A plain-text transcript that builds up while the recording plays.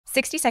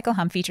60 Cycle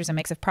Hum features a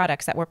mix of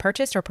products that were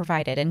purchased or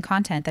provided and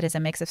content that is a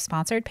mix of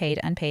sponsored, paid,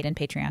 unpaid, and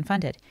Patreon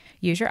funded.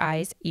 Use your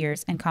eyes,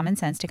 ears, and common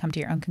sense to come to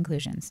your own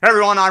conclusions. Hey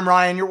everyone, I'm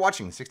Ryan. You're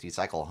watching 60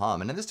 Cycle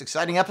Hum, and in this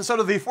exciting episode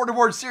of the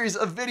Affordaboard series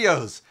of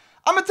videos,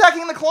 I'm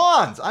attacking the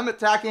Klons. I'm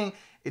attacking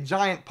a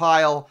giant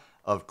pile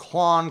of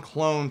Klon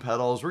Klone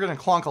pedals. We're going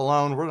to clonk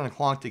alone. We're going to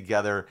clonk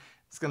together.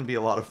 It's going to be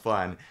a lot of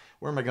fun.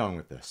 Where am I going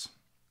with this?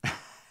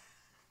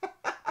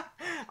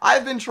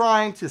 I've been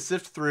trying to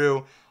sift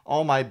through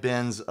all my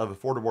bins of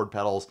Affordaboard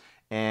pedals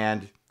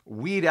and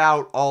weed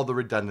out all the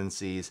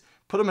redundancies,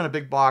 put them in a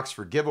big box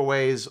for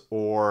giveaways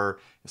or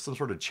some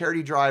sort of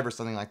charity drive or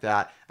something like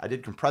that. I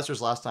did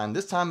compressors last time.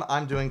 This time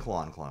I'm doing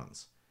Klon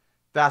Klones.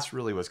 That's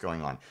really what's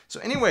going on.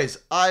 So anyways,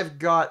 I've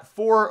got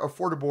 4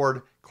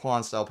 Affordaboard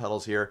Klon style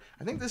pedals here.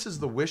 I think this is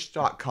the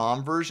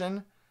wish.com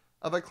version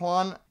of a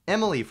Klon.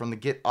 Emily from the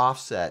Get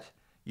Offset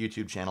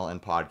YouTube channel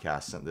and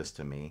podcast sent this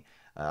to me.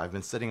 I've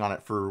been sitting on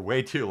it for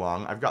way too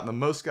long. I've got the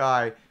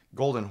Mosky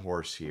Golden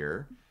Horse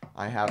here.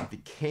 I have the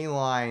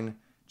K-Line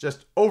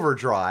just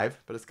overdrive,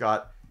 but it's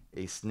got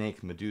a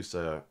snake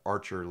Medusa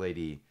archer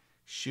lady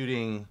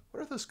shooting,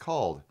 what are those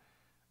called?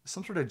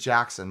 Some sort of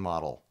Jackson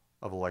model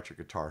of electric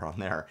guitar on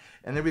there.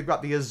 And then we've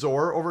got the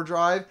Azor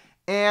overdrive.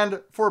 And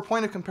for a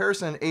point of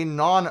comparison, a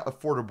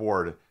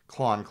non-Affordaboard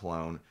Klon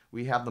Klone,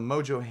 we have the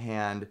Mojo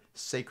Hand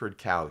Sacred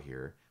Cow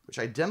here, which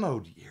I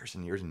demoed years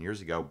and years and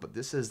years ago, but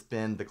this has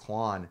been the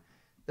Klon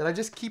that I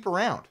just keep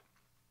around.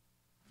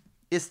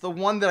 It's the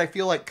one that I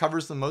feel like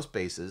covers the most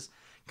bases,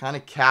 kind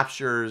of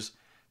captures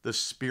the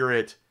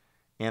spirit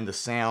and the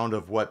sound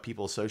of what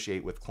people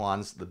associate with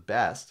Klons the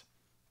best.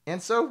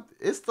 And so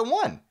it's the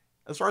one.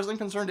 As far as I'm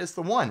concerned, it's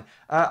the one.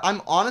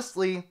 I'm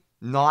honestly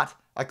not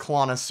a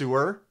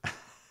connoisseur.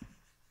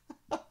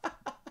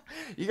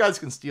 You guys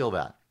can steal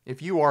that.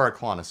 If you are a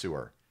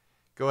connoisseur,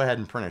 go ahead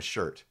and print a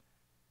shirt.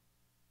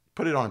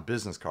 Put it on a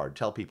business card.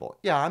 Tell people,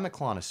 yeah, I'm a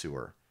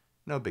connoisseur.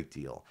 No big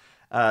deal.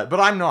 But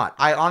I'm not.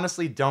 I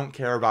honestly don't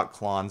care about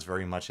Klons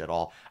very much at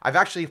all. I've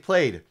actually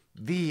played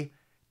the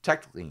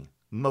technically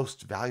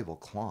most valuable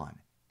Klon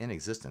in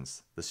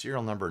existence. The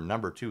serial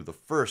number 2, the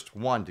first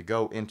one to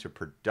go into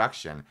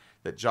production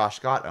that Josh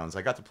Scott owns.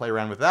 I got to play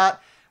around with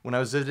that when I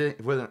was visiting,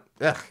 when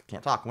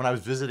I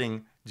was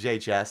visiting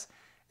JHS,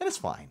 and it's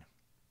fine.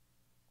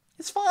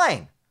 It's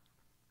fine.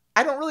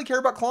 I don't really care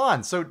about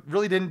Klons, so it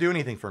really didn't do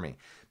anything for me.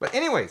 But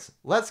anyways,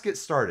 let's get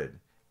started.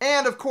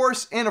 And of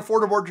course, in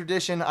Affordaboard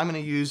tradition, I'm going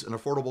to use an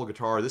affordable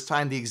guitar. This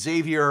time the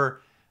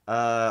Xavier,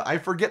 I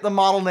forget the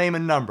model name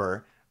and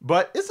number,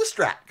 but it's a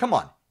Strat. Come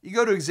on. You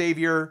go to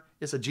Xavier,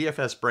 it's a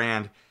GFS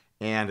brand,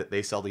 and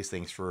they sell these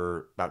things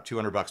for about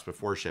 200 bucks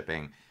before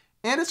shipping.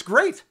 And it's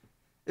great.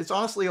 It's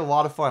honestly a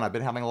lot of fun. I've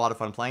been having a lot of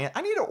fun playing it.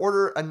 I need to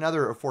order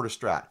another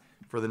Affordastrat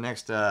for the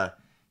next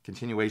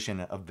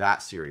continuation of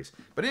that series.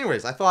 But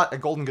anyways, I thought a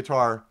golden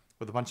guitar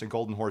with a bunch of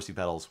golden horsey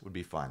pedals would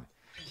be fun.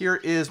 Here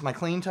is my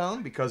clean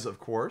tone, because of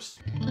course.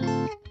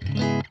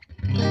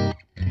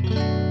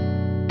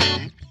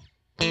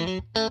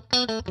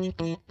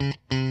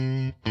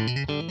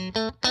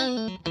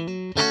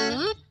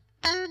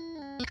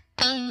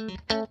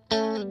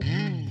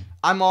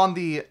 I'm on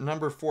the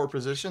number 4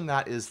 position.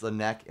 That is the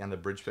neck and the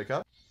bridge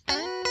pickup.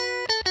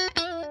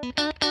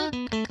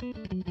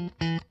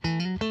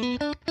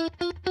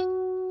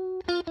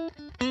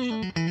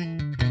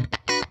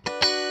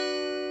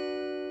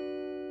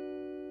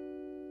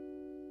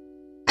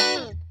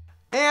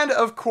 And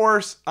of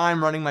course,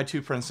 I'm running my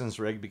 2 Princeton's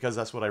rig because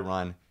that's what I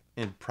run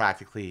in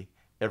practically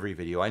every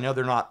video. I know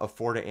they're not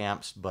Afforda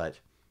amps, but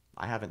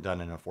I haven't done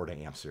an Afforda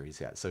amp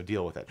series yet, so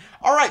deal with it.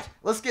 All right,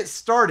 let's get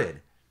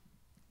started.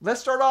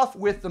 Let's start off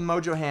with the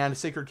Mojo Hand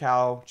Sacred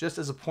Cow, just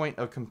as a point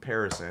of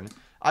comparison.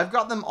 I've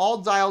got them all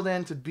dialed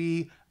in to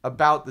be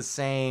about the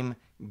same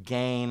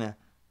gain,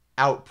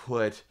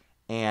 output,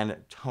 and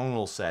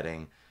tonal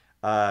setting,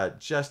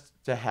 just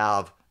to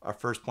have a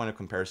first point of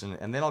comparison.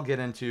 And then I'll get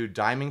into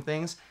diming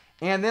things.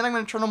 And then I'm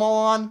going to turn them all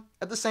on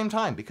at the same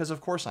time, because of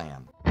course I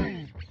am.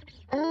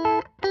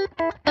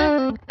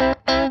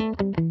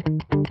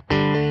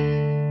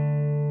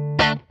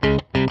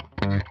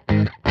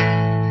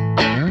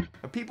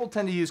 People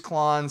tend to use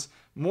Klons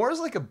more as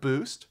like a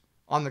boost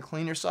on the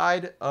cleaner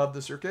side of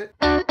the circuit.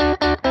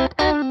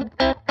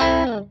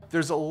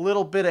 There's a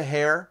little bit of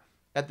hair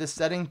at this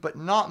setting, but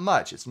not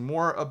much. It's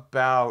more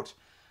about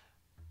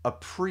a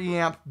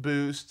preamp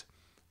boost,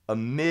 a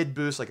mid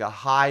boost, like a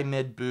high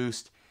mid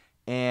boost,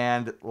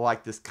 and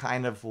like this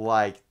kind of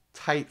like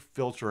tight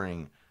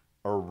filtering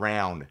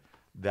around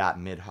that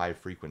mid-high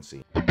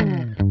frequency.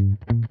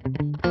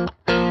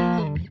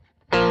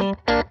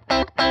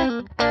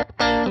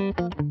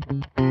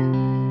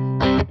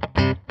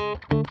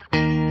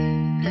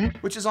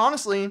 Which is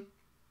honestly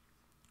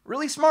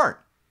really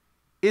smart.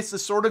 It's the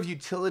sort of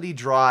utility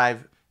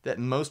drive that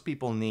most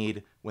people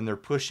need when they're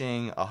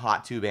pushing a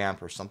hot tube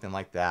amp or something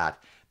like that.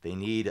 They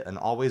need an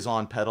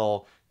always-on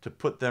pedal to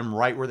put them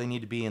right where they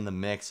need to be in the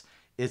mix.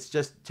 It's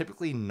just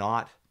typically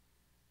not,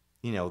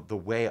 you know, the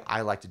way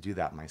I like to do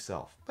that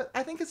myself. But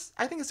I think it's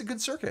a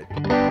good circuit.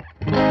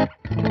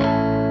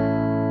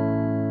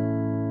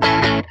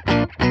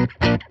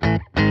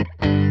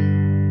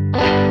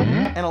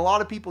 a lot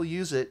of people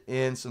use it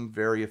in some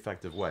very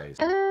effective ways.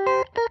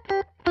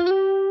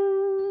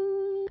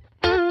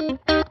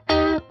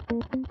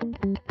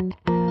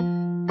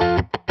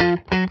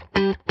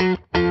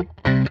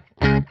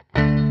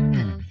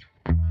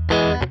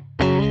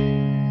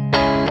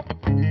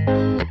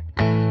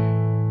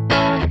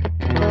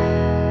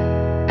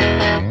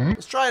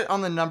 Let's try it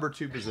on the number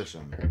 2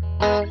 position.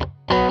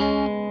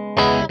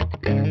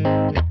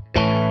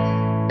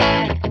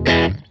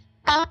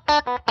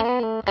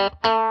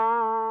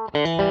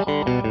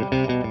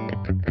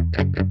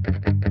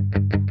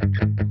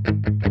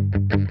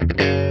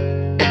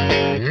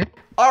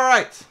 All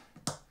right,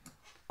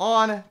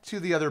 on to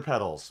the other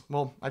pedals.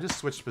 Well, I just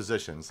switched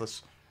positions.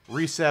 Let's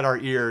reset our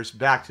ears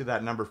back to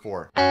that number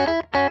 4.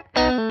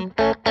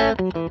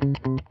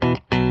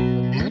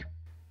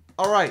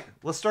 All right,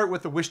 let's start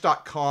with the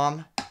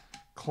Wish.com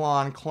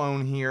KLON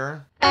KLONE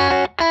here.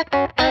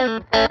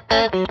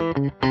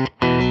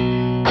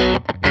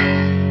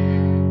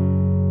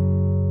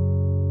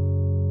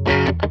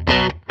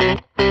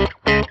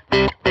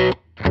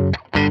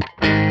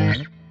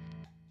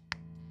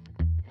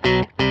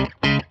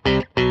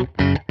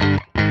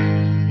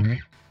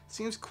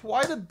 Seems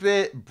quite a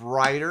bit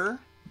brighter,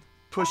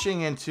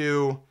 pushing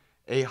into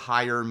a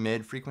higher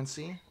mid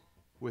frequency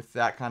with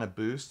that kind of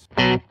boost.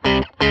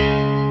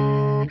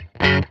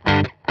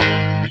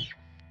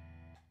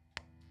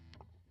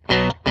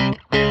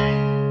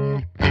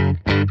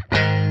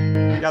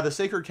 Yeah, the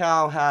Sacred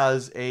Cow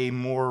has a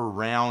more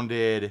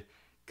rounded,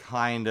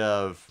 kind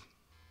of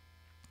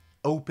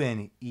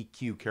open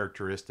EQ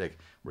characteristic,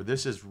 where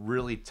this is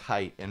really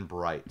tight and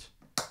bright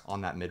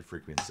on that mid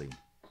frequency.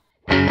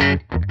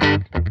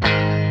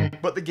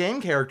 But the gain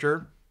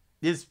character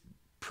is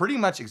pretty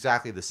much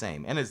exactly the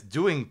same, and it's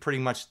doing pretty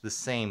much the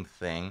same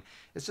thing.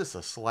 It's just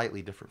a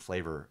slightly different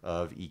flavor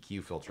of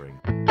EQ filtering.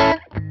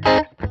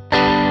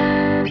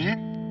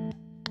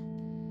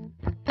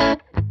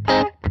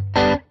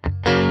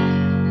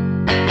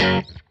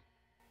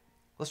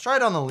 Let's try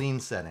it on the lean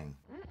setting.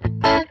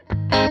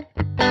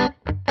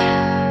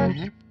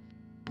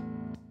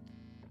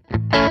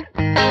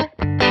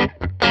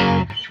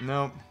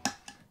 Nope.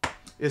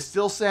 It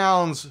still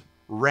sounds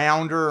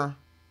rounder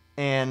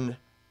and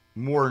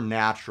more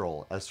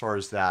natural as far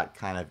as that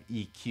kind of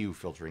EQ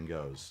filtering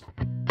goes.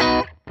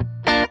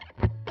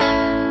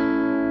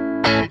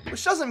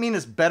 Which doesn't mean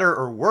it's better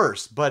or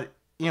worse, but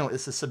you know,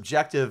 it's a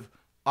subjective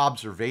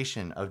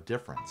observation of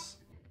difference.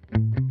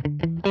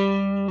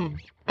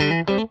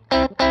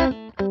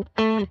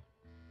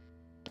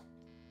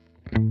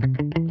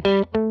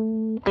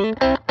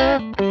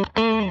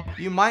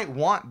 You might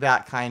want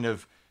that kind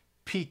of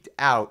peaked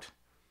out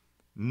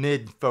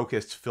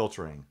mid-focused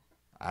filtering.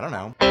 I don't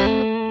know.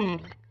 All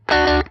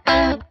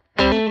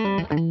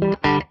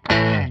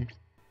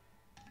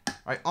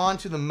right, on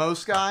to the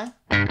Most guy.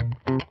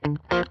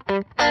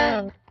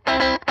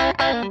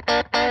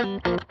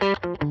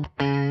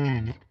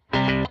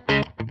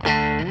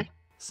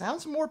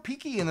 Sounds more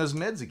peaky in those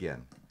mids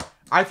again.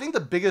 I think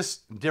the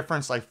biggest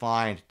difference I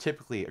find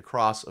typically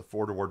across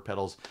Affordaboard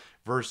pedals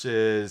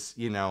versus,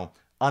 you know,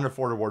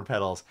 unaffordaboard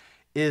pedals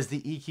is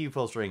the EQ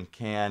filtering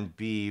can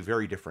be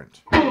very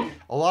different.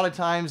 A lot of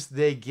times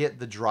they get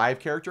the drive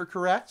character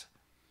correct,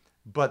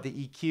 but the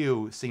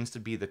EQ seems to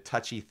be the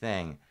touchy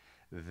thing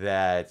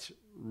that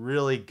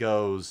really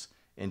goes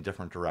in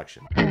different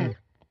directions.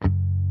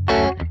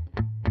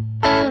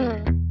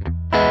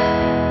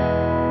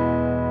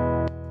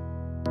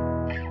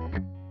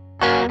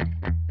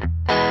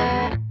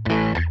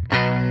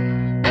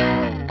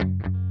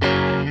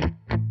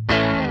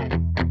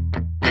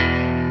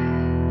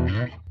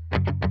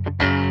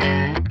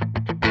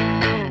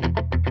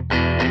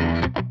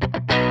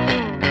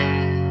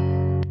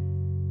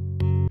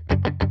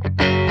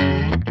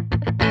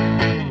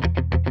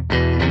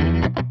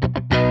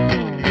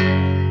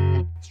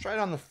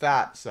 On the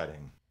fat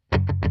setting.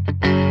 I'm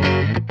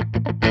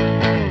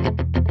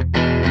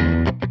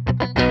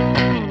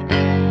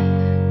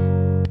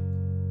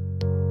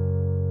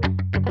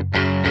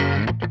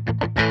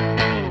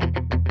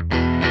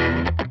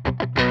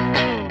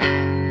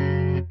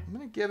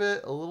going to give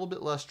it a little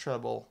bit less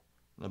treble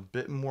and a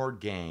bit more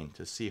gain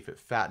to see if it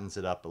fattens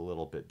it up a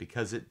little bit,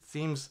 because it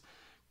seems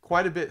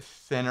quite a bit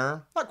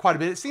thinner. Not quite a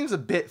bit, it seems a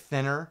bit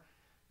thinner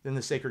than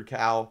the Sacred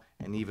Cow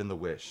and even the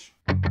Wish.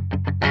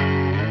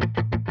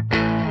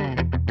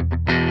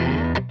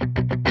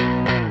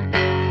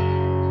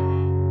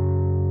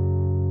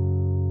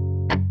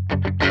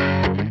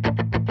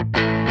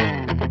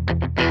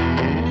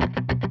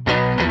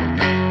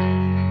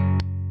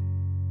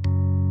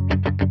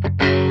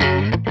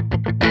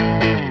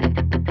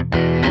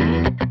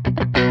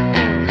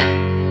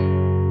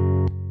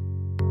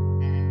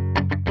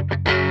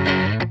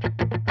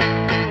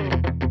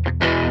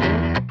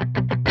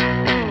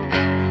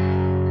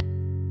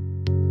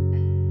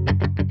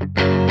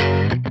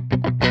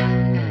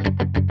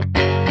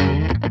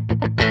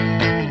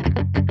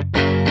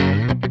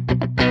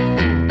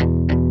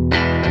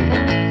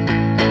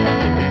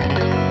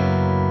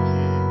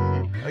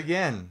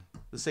 Again,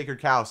 the Sacred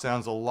Cow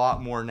sounds a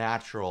lot more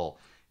natural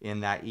in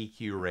that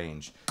EQ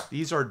range.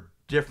 These are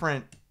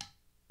different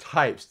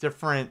types,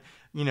 different,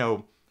 you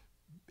know,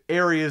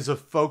 areas of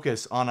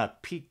focus on a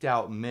peaked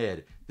out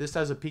mid. This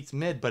has a peaked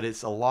mid, but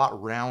it's a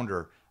lot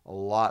rounder, a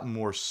lot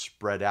more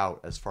spread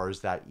out as far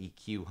as that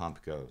EQ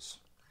hump goes.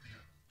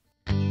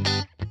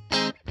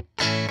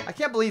 I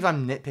can't believe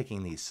I'm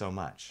nitpicking these so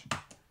much.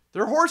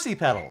 They're horsey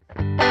pedal.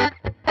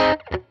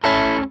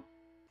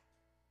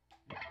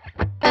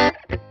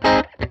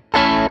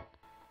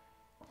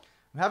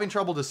 I'm having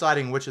trouble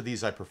deciding which of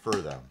these I prefer,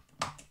 though.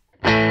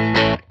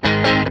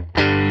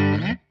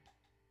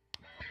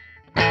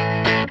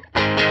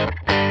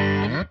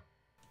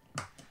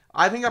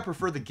 I think I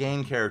prefer the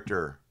gain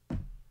character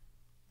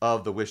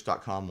of the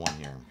Wish.com one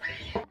here.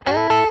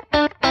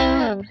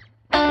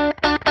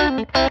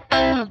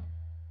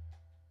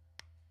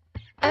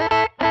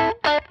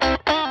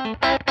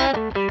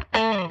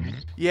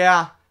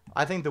 Yeah,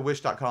 I think the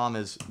Wish.com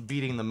is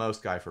beating the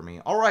most guy for me.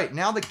 All right,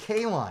 now the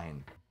K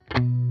line.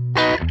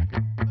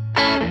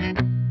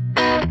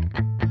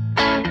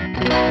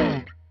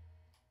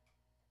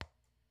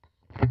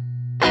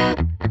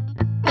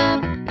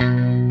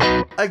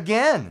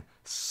 Again,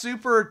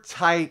 super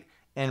tight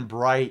and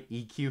bright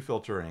EQ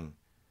filtering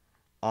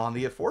on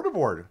the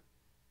Affordaboard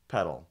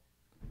pedal.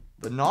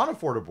 The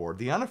non-Affordaboard,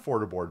 the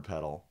unaffordaboard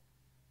pedal.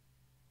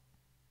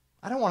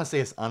 I don't want to say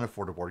it's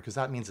unaffordaboard because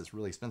that means it's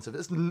really expensive.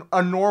 It's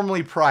a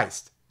normally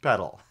priced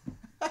pedal.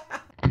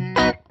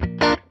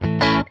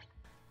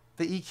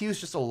 The EQ is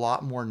just a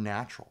lot more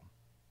natural.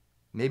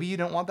 Maybe you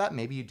don't want that,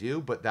 maybe you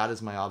do, but that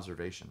is my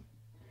observation.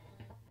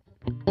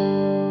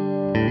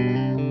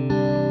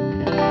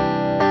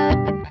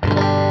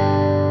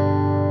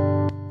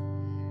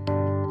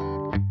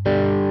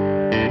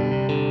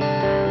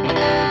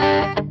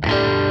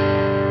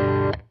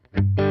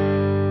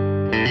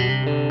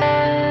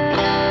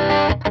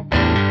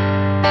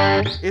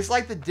 It's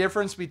like the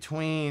difference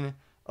between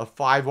a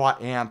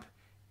 5-watt amp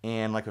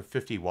and like a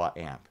 50-watt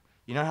amp.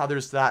 You know how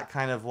there's that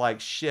kind of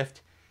like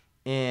shift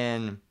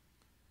in,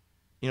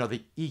 you know,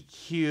 the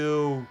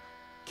EQ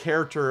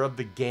character of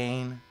the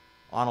gain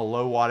on a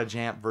low wattage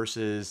amp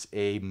versus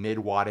a mid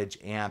wattage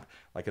amp.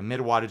 Like a mid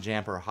wattage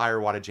amp or a higher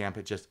wattage amp,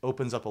 it just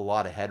opens up a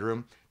lot of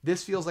headroom.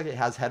 This feels like it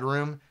has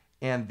headroom,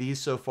 and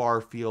these so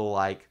far feel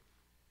like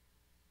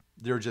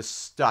they're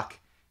just stuck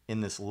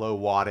in this low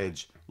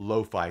wattage,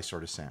 lo-fi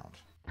sort of sound.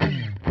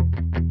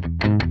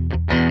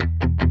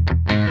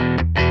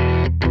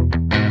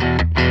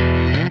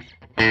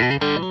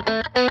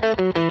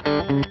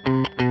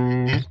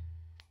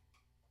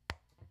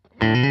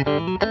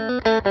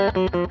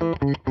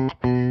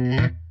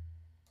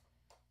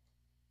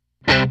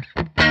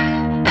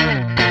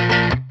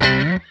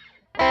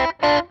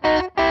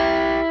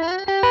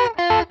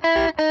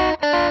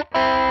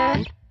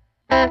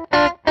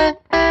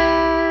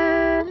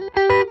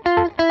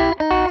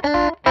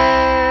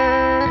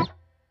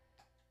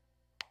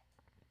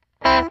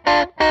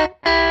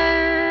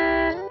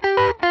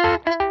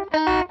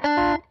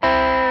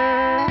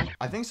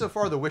 I think so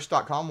far the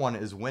Wish.com one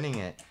is winning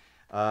it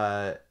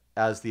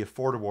as the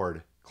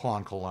Affordaboard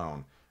KLON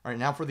KLONE. All right,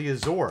 now for the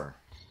Azure.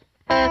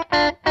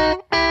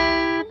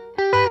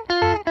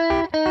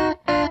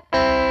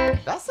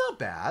 That's not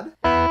bad.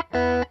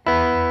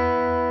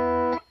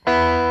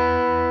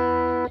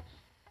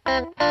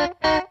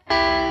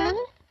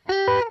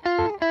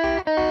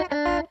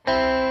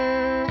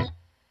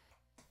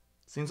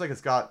 Seems like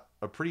it's got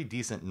a pretty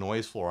decent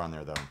noise floor on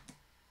there, though.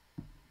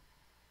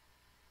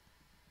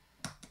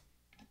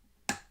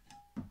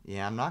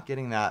 Yeah, I'm not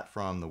getting that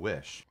from the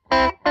Wish.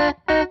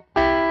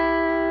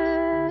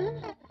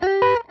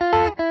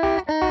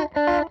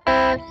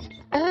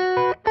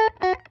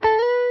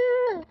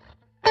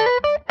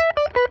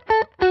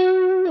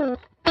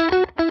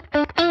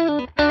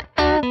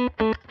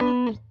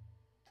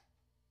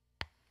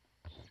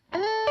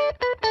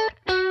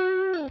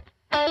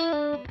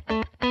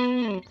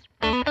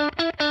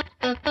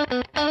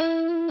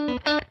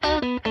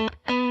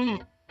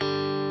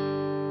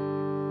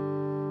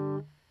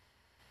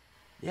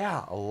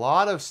 Yeah, a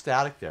lot of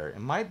static there. It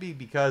might be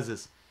because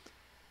it's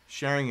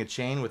sharing a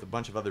chain with a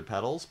bunch of other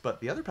pedals, but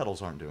the other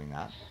pedals aren't doing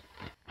that.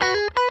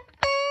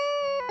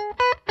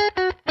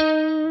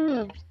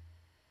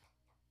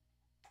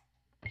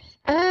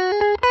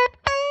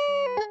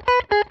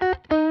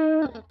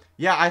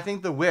 Yeah, I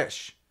think the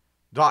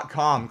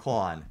Wish.com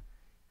KLON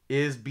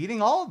is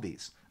beating all of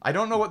these. I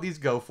don't know what these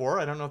go for.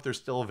 I don't know if they're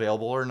still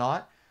available or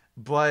not,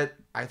 but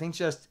I think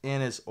just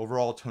in its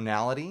overall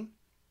tonality,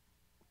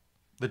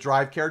 the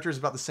drive character is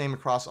about the same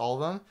across all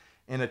of them.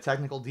 In a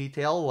technical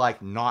detail,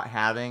 like not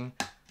having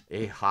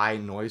a high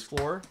noise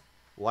floor,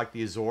 like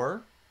the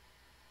Azure,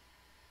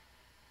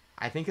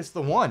 I think it's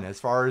the one as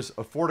far as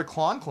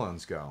Affordaboard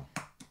clones go.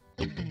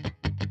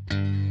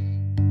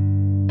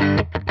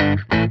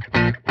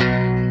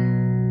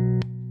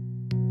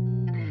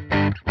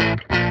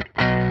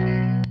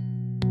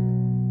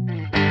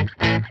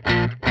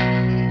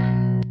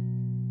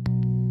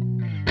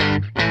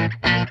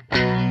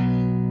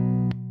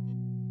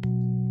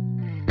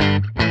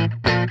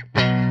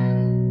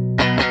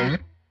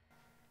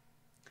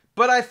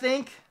 I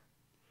think?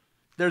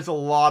 There's a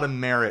lot of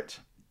merit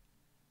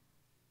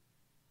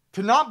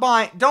to not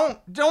buy. Do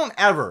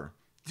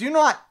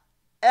not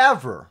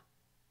ever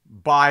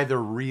buy the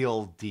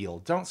real deal.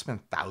 Don't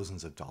spend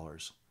thousands of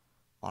dollars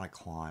on a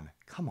Klon.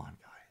 Come on,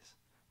 guys.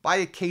 Buy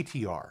a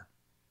KTR.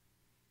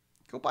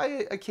 Go buy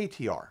a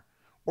KTR.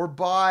 Or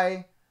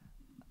buy,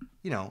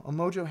 a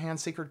Mojo Hand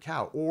Sacred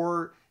Cow.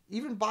 Or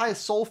even buy a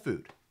soul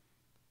food.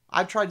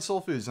 I've tried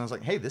soul foods and I was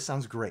like, hey, this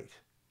sounds great.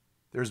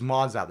 There's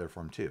mods out there for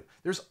them too.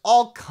 There's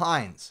all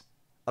kinds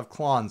of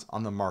Klons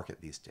on the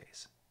market these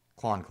days.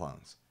 Klon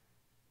Klones.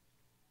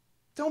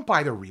 Don't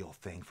buy the real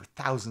thing for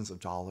thousands of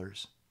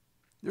dollars.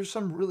 There's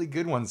some really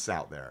good ones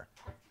out there.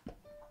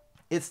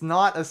 It's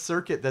not a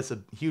circuit that's a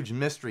huge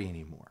mystery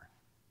anymore.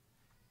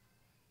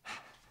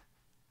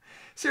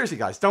 Seriously,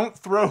 guys, don't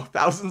throw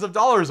thousands of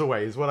dollars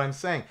away is what I'm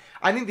saying.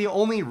 I think the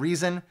only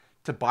reason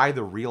to buy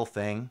the real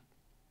thing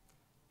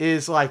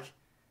is like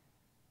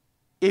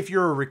if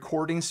you're a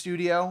recording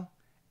studio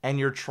and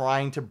you're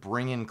trying to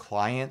bring in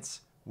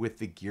clients with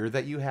the gear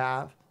that you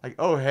have. Like,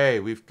 oh,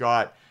 hey, we've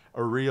got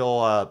a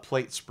real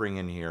plate spring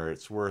in here.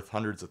 It's worth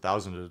hundreds of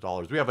thousands of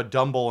dollars. We have a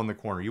dumble in the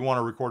corner. You want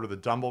to record with a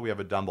dumble? We have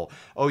a dumble.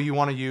 Oh, you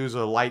want to use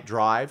a light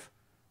drive?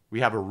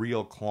 We have a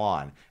real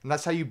Klon. And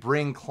that's how you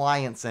bring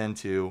clients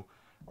into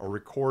a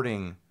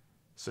recording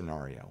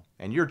scenario.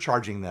 And you're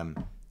charging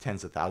them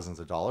tens of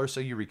thousands of dollars, so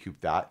you recoup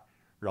that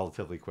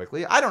relatively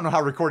quickly. I don't know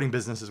how recording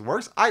businesses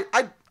works.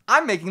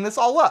 I'm making this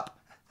all up.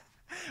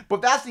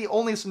 But that's the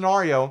only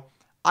scenario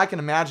I can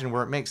imagine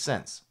where it makes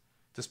sense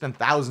to spend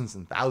thousands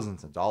and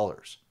thousands of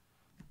dollars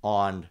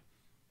on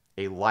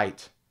a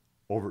light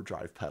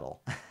overdrive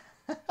pedal.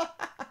 All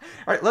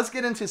right, let's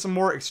get into some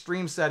more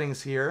extreme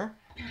settings here.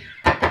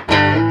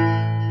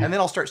 And then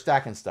I'll start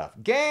stacking stuff.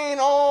 Gain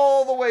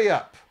all the way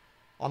up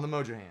on the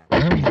Mojo Hand.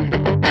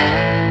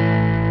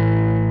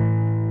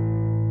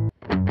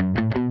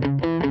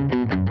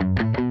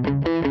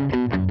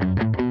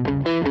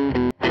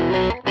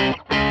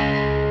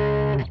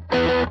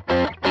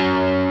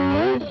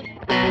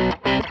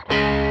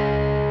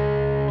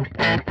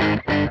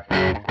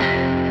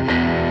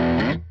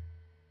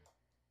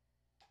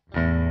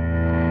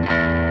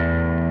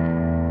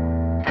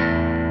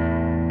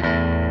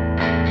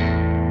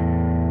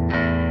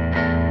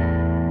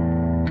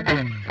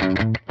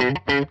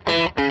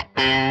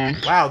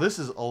 Wow, this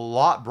is a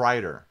lot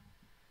brighter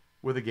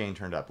with the gain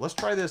turned up. Let's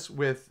try this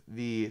with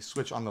the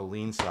switch on the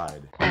lean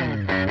side.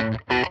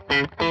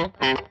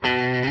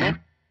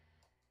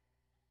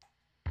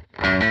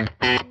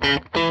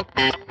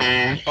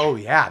 Oh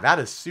yeah, that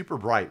is super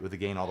bright with the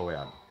gain all the way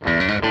up.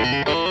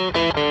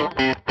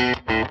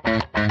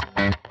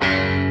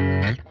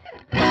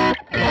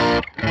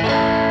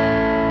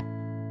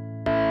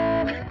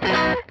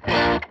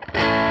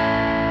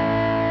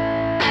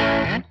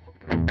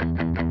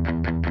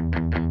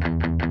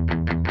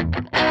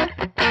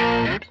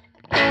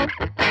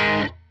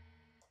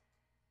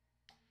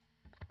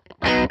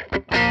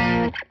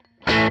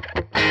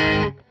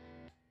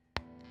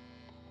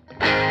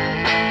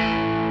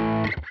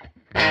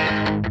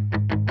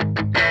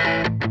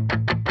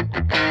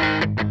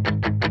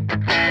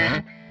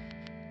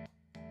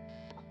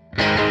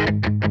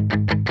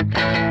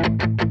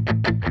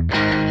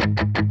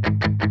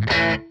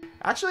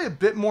 Actually, a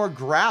bit more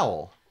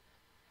growl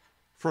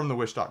from the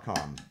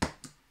Wish.com.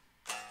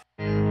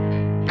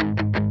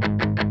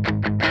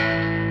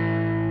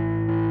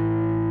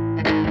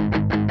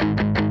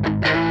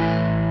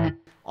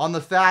 On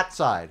the fat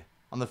side,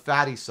 on the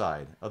fatty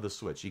side of the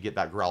switch, you get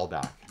that growl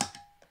back.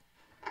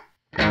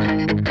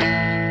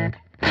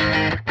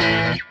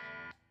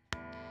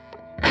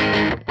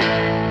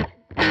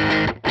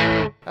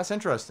 That's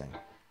interesting.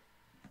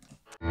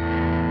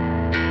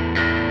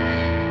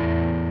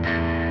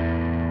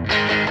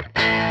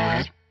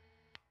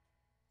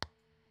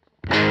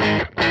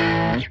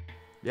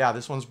 Yeah,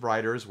 this one's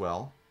brighter as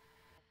well.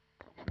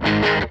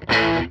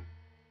 I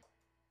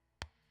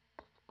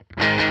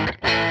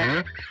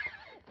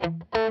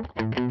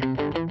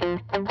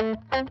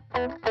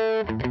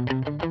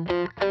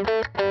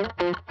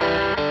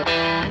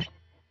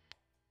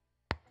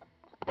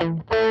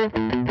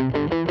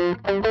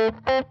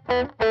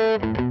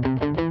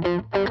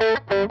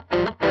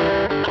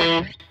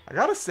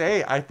gotta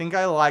say, I think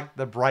I like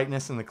the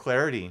brightness and the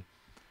clarity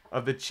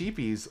of the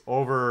cheapies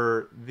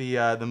over the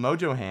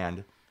Mojo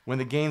Hand when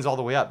the gain's all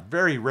the way up.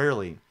 Very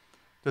rarely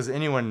does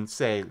anyone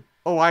say,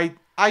 oh, I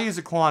use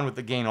a Klon with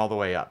the gain all the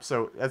way up.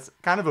 So that's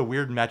kind of a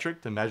weird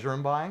metric to measure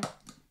them by.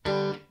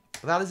 But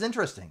that is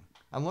interesting.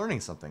 I'm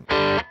learning something.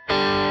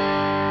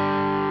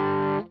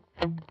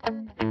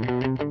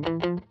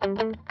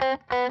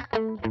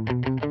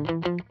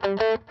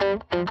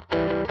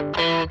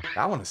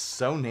 That one is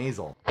so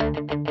nasal.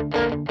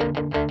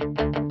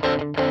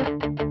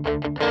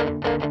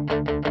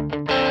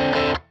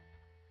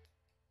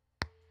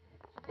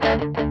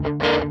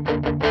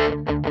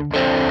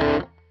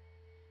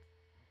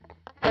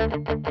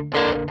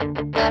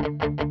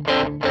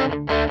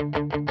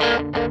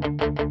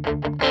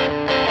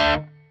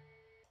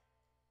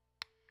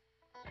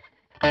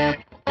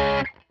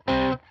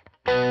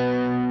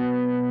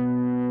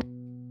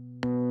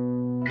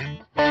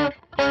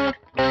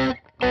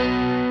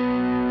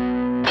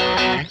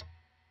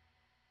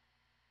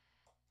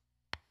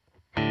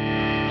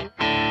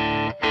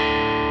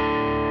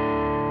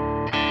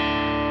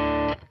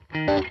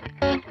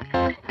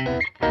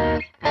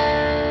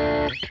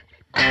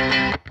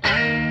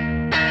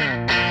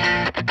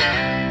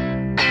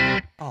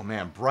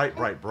 bright,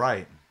 bright,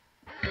 bright.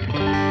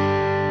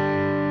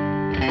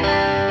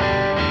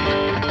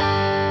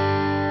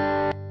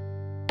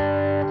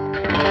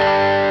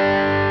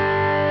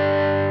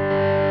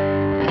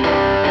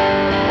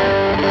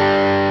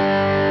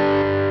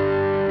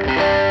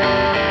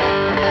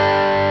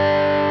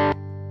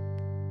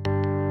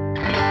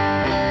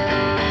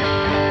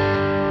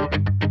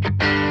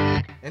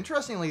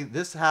 Interestingly,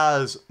 this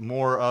has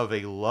more of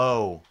a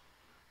low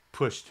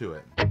push to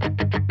it.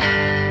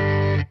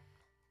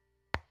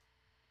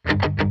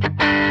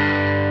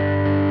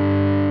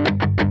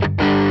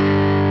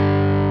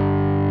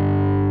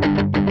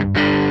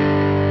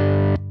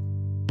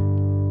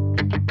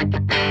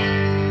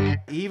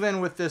 Even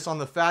with this on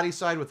the fatty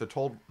side, with the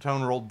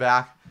tone rolled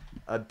back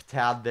a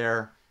tad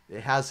there,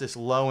 it has this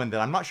low end that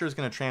I'm not sure is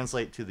going to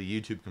translate to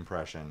the YouTube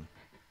compression.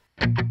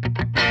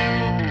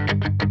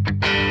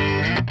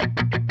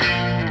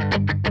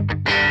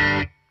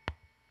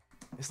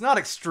 It's not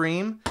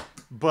extreme,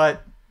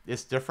 but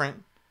it's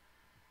different.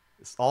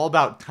 It's all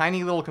about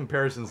tiny little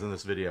comparisons in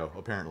this video,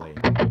 apparently.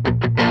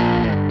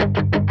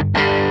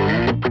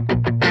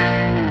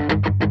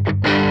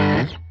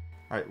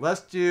 All right,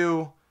 let's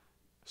do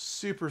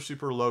super,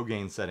 super low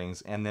gain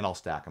settings, and then I'll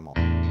stack them all.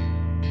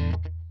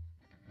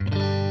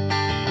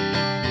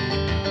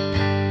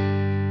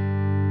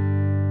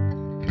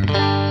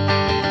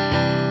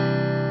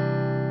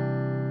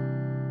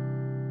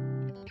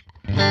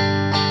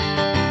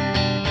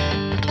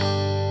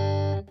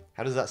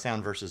 How does that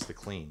sound versus the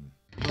clean?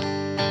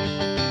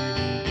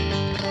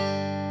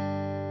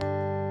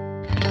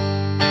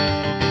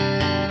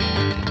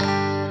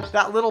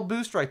 That little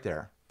boost right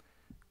there,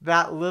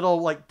 that little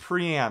like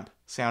preamp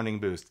sounding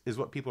boost is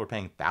what people are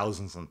paying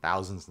thousands and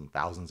thousands and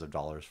thousands of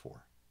dollars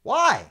for.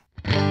 Why?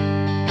 It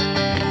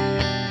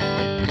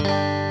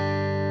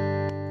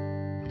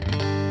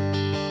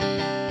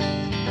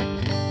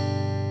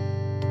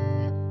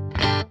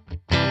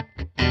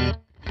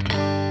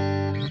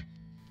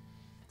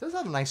does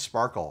have a nice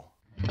sparkle.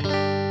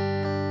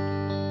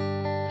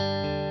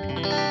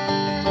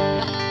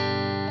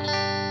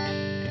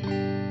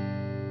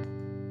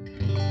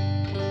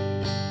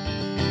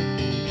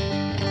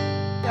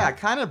 Yeah, it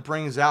kind of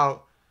brings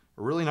out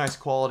a really nice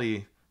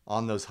quality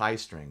on those high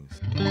strings.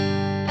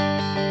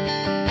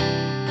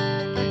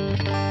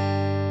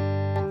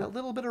 That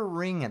little bit of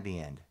ring at the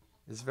end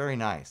is very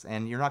nice,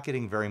 and you're not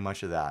getting very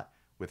much of that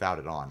without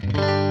it on.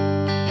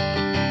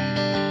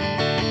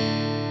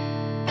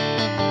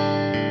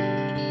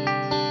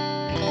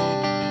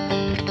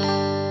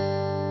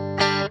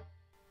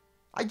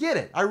 I get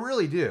it, I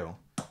really do.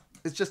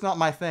 It's just not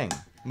my thing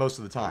most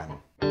of the time.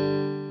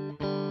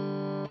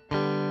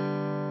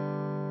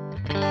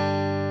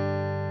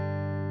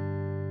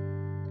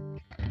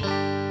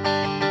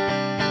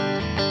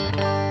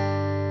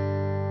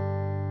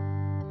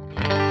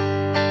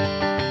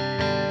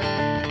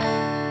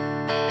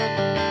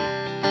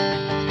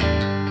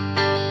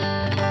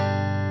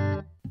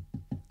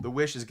 The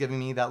Wish is giving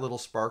me that little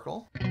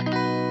sparkle.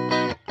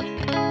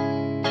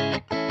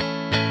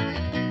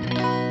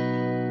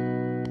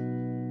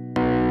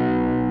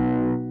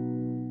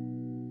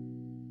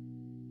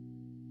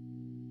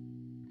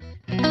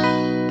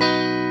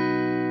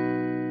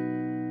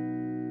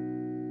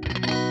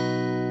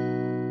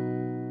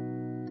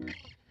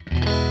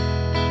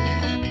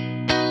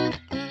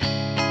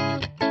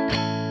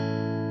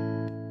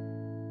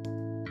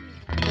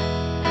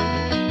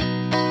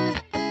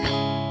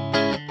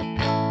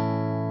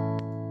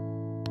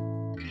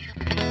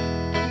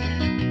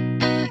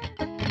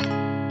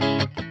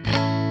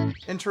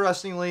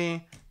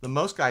 Interestingly, the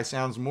Most Guy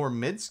sounds more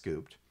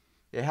mid-scooped.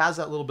 It has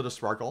that little bit of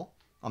sparkle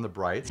on the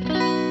brights,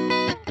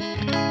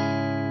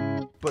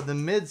 but the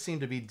mids seem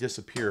to be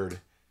disappeared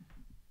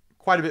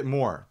quite a bit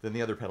more than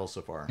the other pedals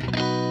so far.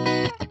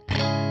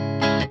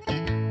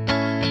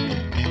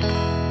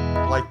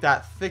 Like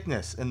that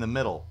thickness in the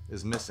middle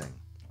is missing.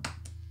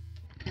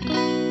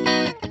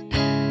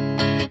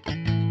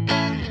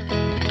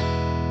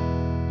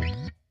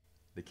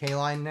 The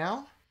K-line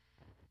now.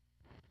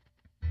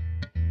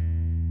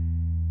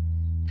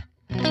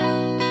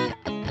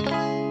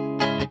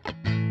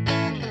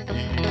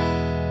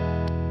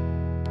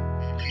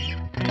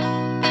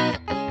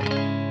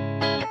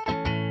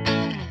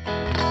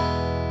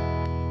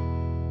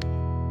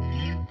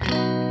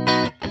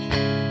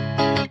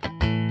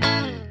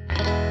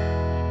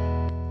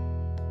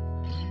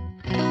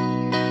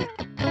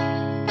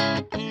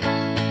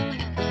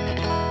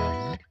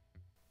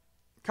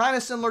 Kind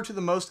of similar to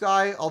the Most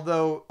Guy,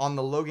 although on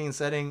the low gain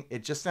setting,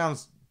 it just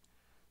sounds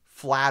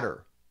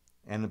flatter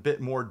and a bit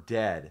more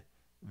dead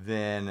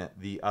than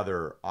the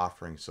other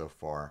offerings so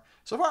far.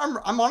 So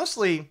far, I'm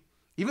honestly,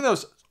 even though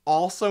it's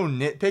also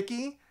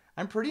nitpicky,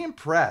 I'm pretty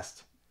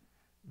impressed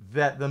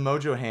that the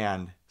Mojo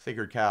Hand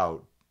Sacred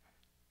Cow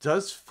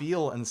does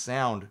feel and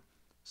sound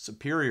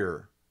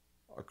superior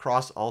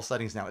across all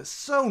settings now. It's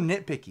so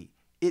nitpicky.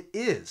 It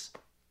is.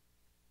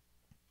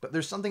 But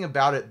there's something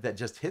about it that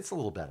just hits a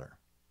little better.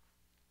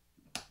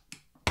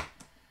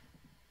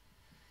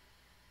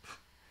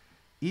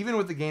 Even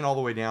with the gain all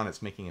the way down,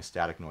 it's making a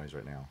static noise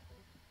right now.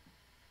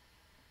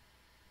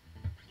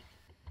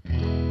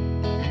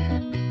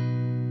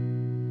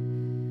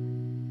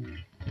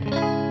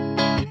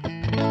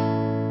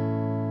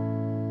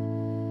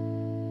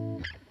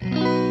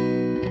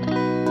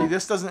 See,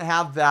 this doesn't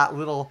have that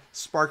little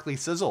sparkly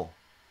sizzle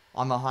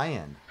on the high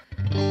end.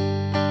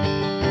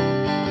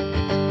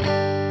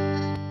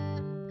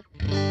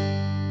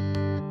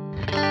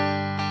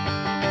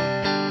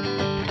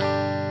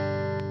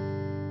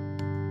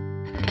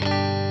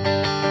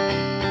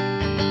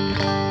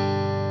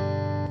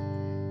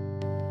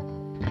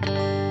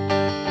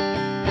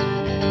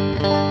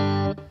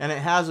 And it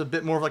has a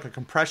bit more of like a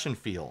compression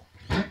feel.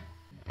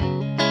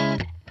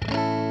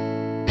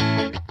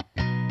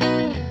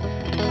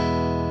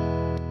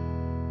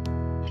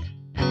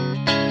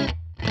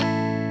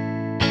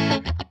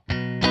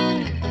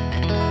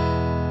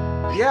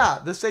 Yeah,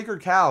 the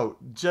Sacred Cow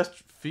just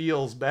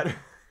feels better.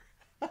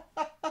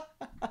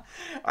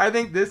 I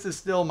think this is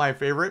still my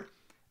favorite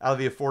out of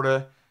the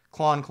Affordaboard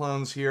Klon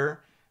Klones here.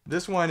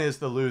 This one is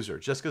the loser,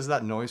 just because of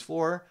that noise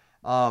floor.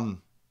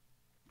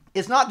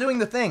 It's not doing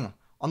the thing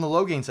on the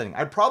low gain setting.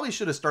 I probably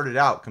should have started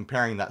out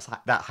comparing that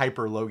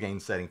hyper low gain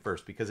setting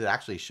first, because it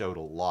actually showed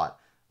a lot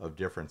of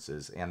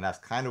differences, and that's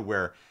kind of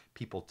where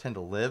people tend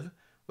to live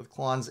with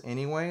Klons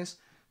anyways.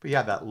 But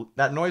yeah,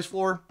 that noise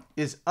floor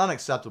is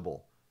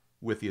unacceptable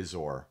with the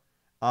Azor.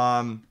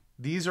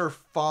 These are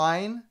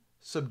fine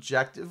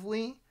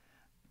subjectively.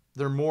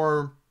 They're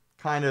more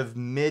kind of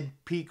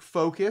mid-peak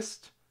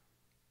focused.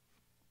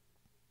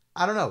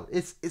 I don't know.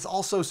 It's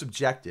also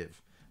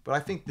subjective, but I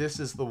think this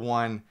is the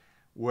one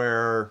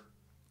where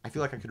I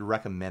feel like I could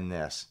recommend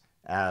this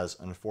as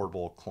an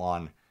affordable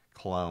Klon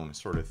clone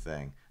sort of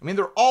thing. I mean,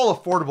 they're all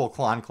affordable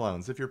Klon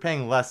clones if you're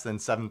paying less than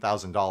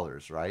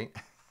 $7,000, right?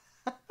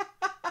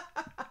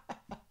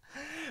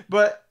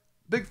 But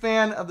big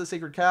fan of the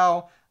Sacred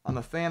Cow. I'm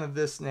a fan of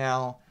this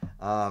now.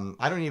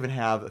 I don't even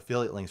have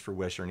affiliate links for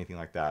Wish or anything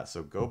like that.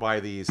 So go buy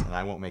these and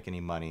I won't make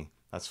any money.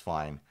 That's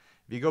fine.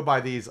 If you go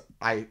buy these,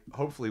 I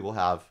hopefully will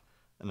have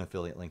an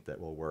affiliate link that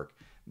will work.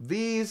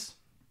 These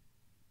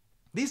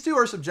two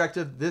are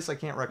subjective. This I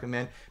can't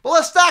recommend. But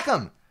let's stack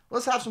them.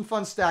 Let's have some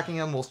fun stacking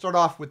them. We'll start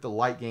off with the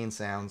light gain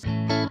sounds.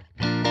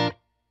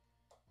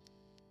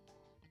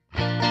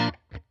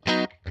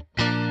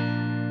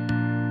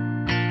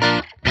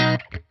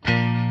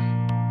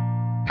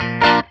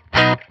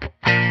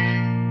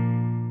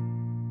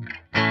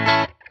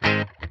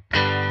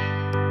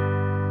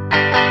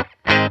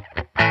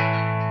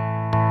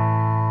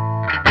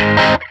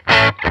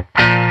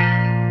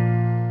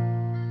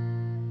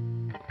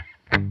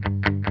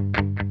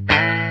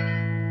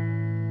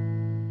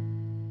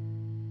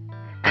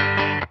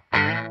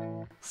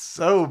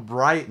 So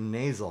bright and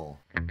nasal.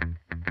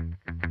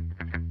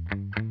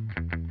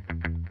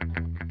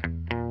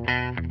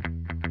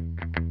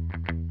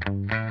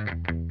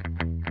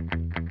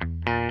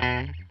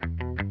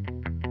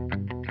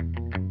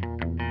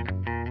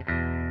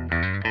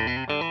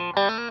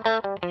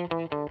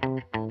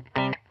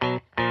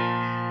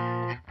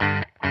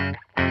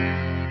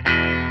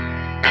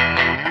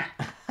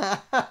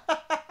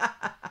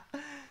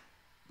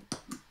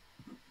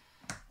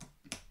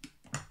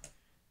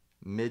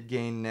 Mid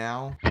gain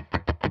now.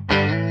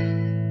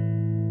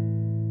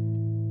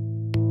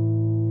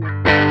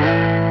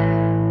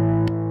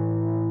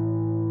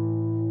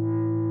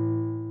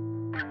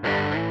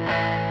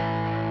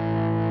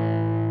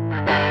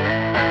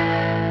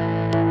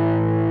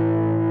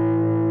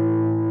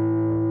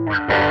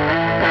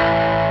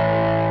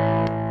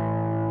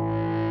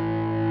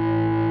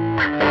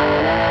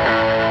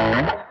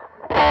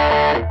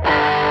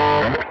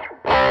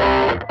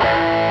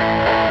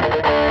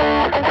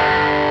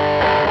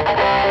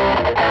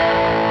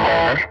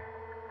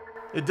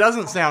 It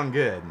doesn't sound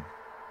good.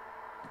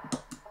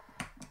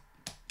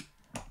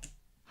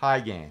 High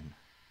gain.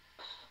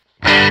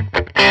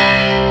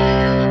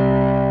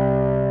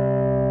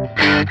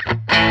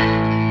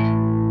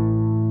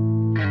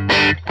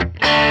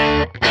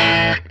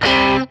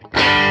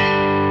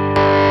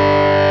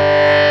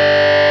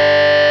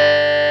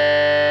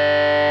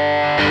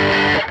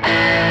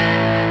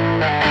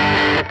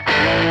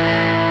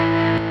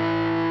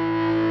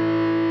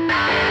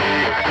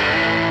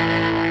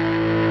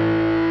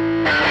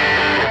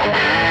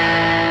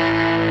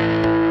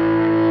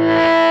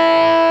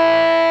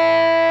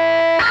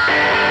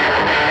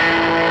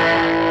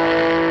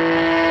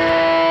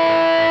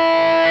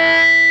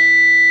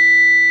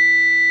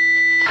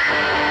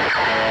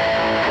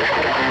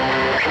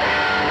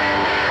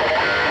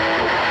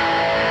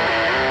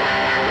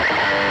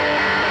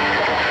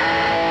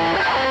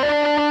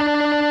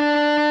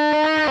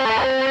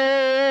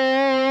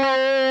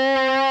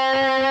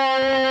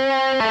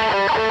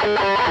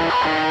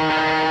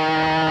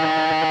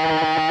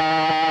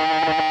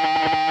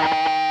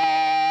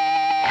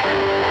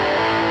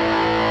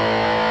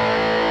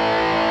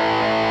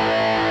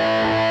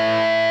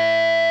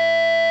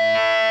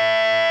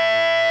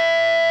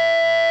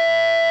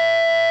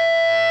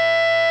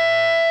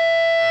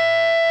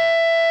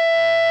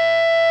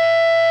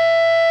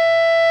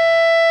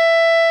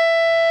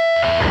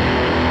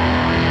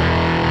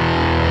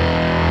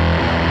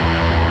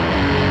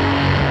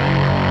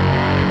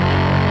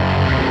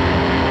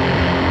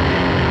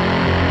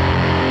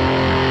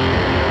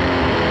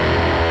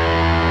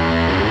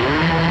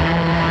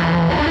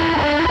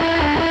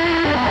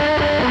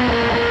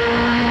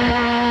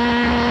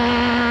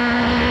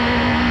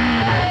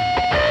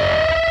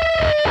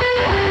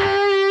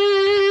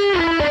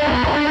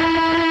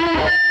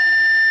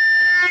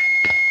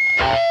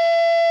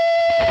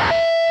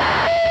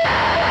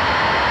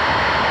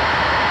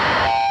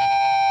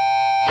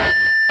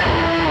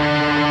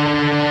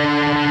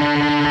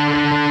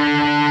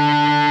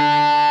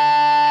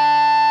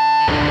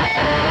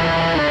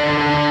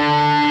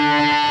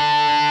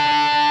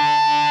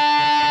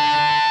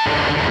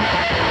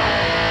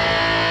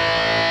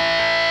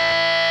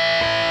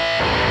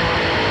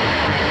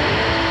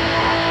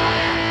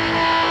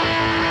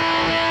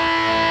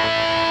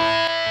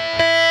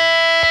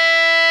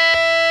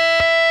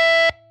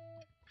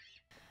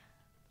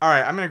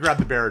 going to grab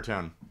the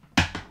baritone.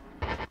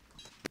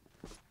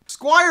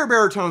 Squire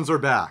baritones are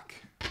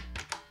back.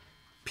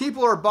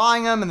 People are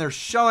buying them and they're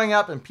showing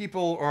up, and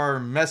people are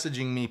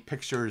messaging me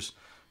pictures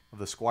of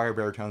the Squire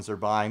baritones they're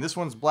buying. This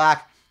one's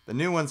black. The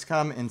new ones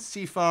come in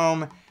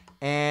Seafoam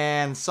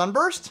and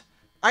Sunburst,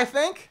 I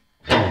think.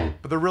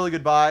 But they're really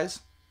good buys.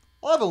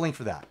 I'll have a link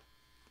for that.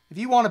 If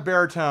you want a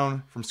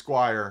baritone from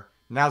Squire,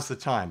 now's the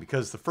time,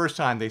 because the first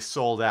time they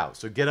sold out.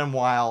 So get them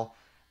while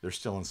they're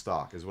still in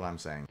stock, is what I'm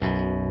saying.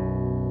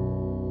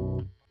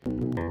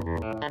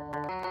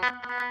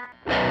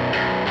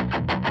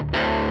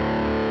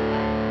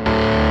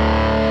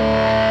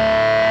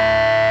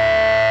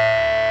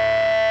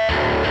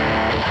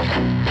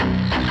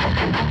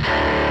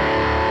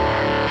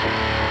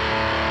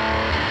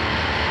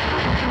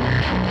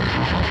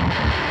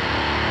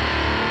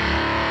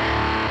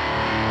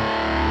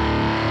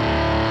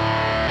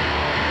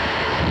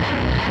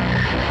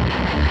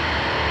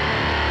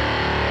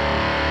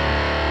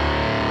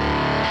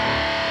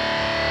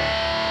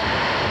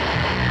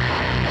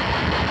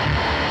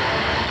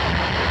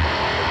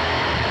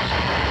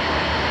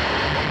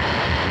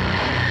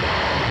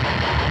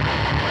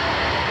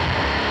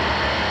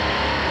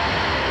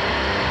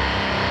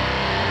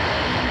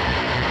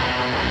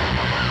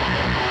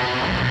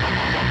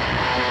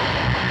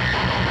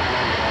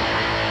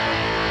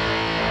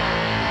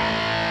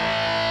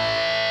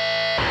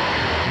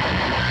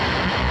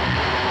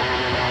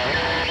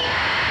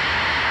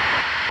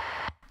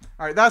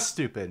 All right, that's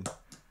stupid.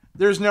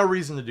 There's no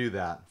reason to do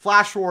that.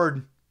 Flash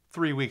forward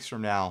 3 weeks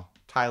from now,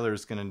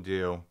 Tyler's going to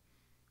do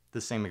the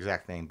same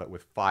exact thing, but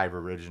with 5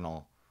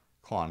 original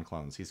Klon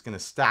Klones. He's going to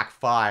stack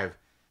 5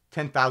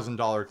 $10,000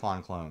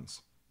 Klon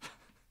Klones.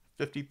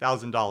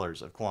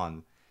 $50,000 of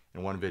Klon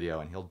in one video,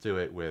 and he'll do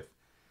it with,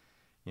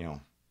 you know,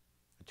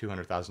 a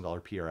 $200,000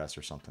 PRS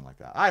or something like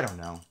that. I don't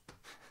know.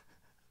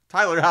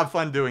 Tyler, have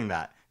fun doing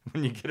that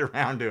when you get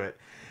around to it.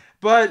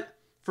 But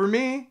for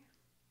me,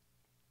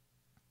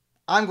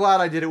 I'm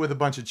glad I did it with a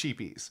bunch of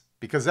cheapies,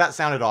 because that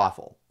sounded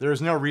awful.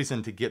 There's no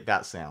reason to get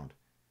that sound.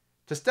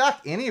 To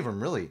stack any of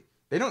them, really,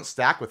 they don't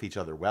stack with each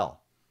other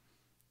well.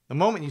 The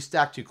moment you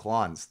stack 2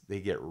 Klons, they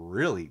get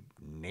really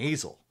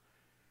nasal,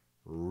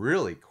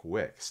 really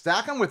quick.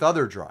 Stack them with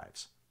other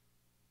drives.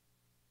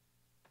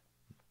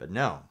 But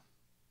no,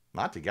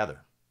 not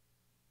together.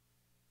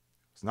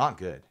 It's not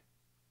good.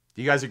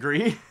 Do you guys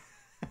agree?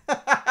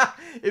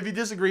 If you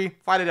disagree,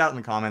 fight it out in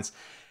the comments.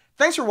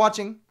 Thanks for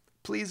watching.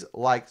 Please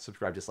like,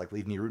 subscribe, dislike,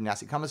 leave me rude,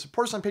 nasty comments,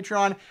 support us on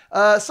Patreon.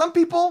 Some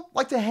people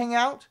like to hang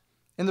out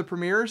in the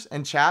premieres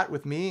and chat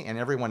with me and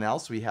everyone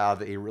else. We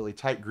have a really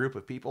tight group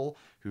of people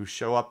who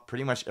show up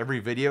pretty much every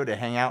video to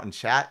hang out and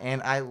chat,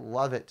 and I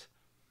love it.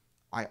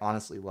 I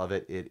honestly love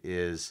it. It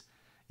is,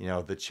 you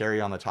know, the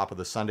cherry on the top of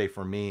the sundae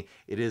for me.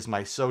 It is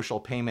my social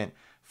payment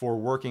for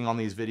working on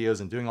these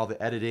videos and doing all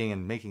the editing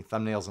and making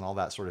thumbnails and all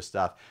that sort of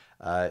stuff.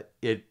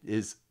 It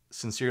is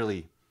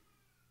sincerely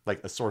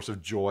like a source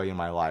of joy in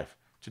my life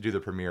to do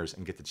the premieres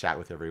and get to chat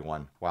with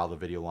everyone while the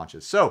video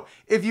launches. So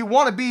if you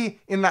want to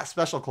be in that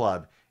special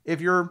club, if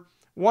you're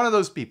one of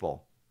those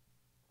people,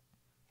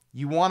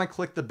 you want to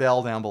click the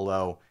bell down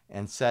below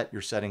and set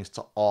your settings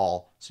to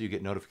all so you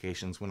get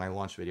notifications when I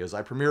launch videos.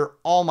 I premiere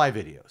all my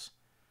videos.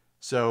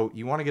 So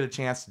you want to get a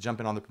chance to jump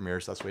in on the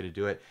premieres. That's the way to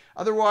do it.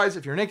 Otherwise,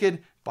 if you're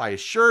naked, buy a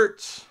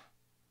shirt,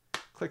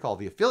 click all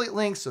the affiliate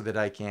links so that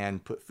I can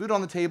put food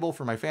on the table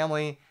for my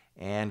family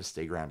and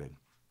stay grounded.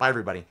 Bye,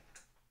 everybody.